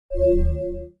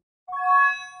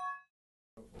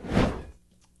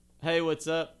Hey, what's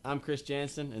up? I'm Chris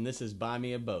Janson, and this is Buy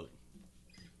Me a Boat.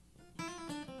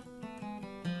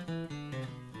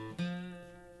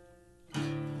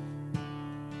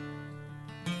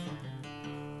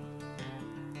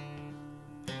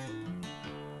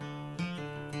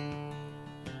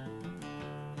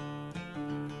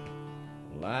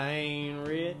 Well, I ain't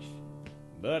rich,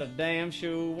 but I damn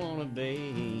sure wanna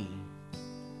be.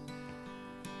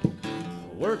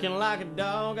 Working like a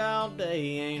dog all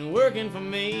day ain't working for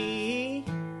me.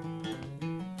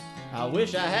 I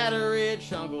wish I had a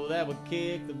rich uncle that would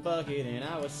kick the bucket and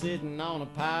I was sitting on a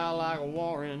pile like a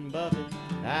Warren Buffett.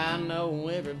 I know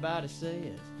everybody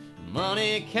says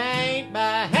money can't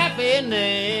buy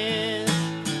happiness,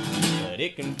 but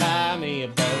it can buy me a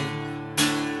boat.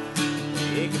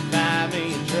 It can buy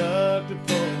me a truck to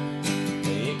pull.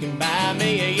 It can buy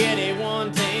me a Yeti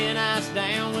 110 ice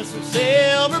down with some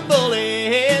silver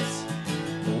bullets.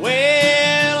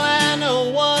 Well, I know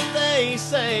what they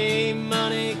say,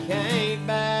 money can't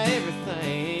buy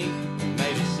everything.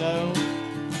 Maybe so,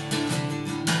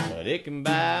 but it can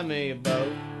buy me a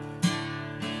boat.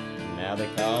 Now they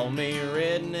call me a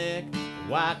redneck,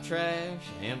 white trash,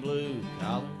 and blue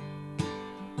collar.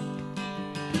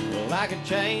 Well, I could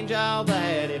change all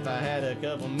that if I had a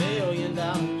couple $1 million.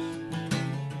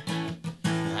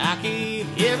 I keep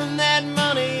hearing that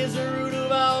money is the root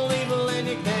of all evil, and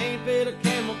you can't fit a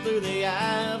camel through the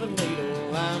eye of a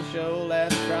needle. I'm sure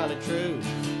that's probably true,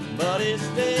 but it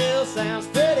still sounds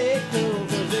pretty cool,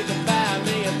 'cause it could buy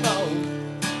me a boat.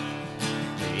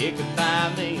 It could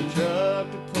buy me a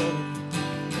truck to pull.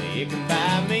 It could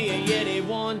buy me a Yeti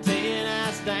 110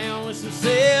 ice down with some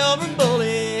silver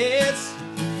bullets.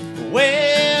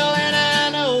 Well, and I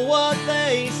know what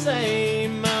they say,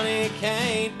 money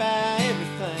can't buy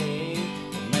everything.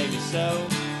 Maybe so,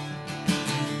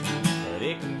 but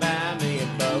it can buy me a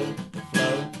boat to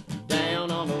float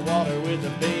down on the water with a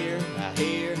beer. I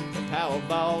hear the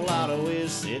Powerball lotto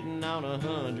is sitting on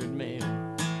 100 mil.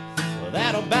 Well,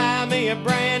 that'll buy me a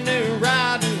brand new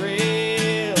rod and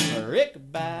reel, or it could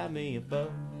buy me a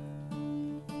boat.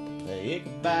 It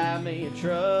could buy me a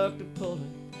truck to pull it.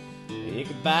 It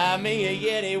could buy me a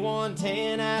Yeti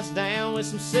 110 ice down with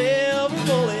some silver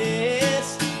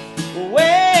bullets.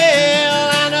 Well,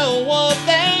 I know what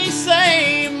they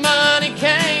say, money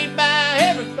can't buy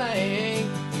everything.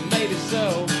 Maybe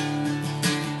so,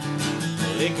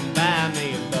 but it can buy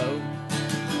me a boat.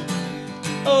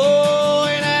 Oh,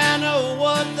 and I know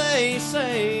what they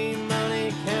say,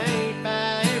 money can't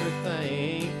buy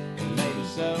everything. Maybe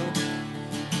so,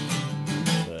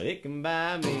 but it can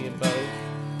buy me a boat.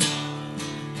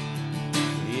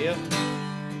 Yep.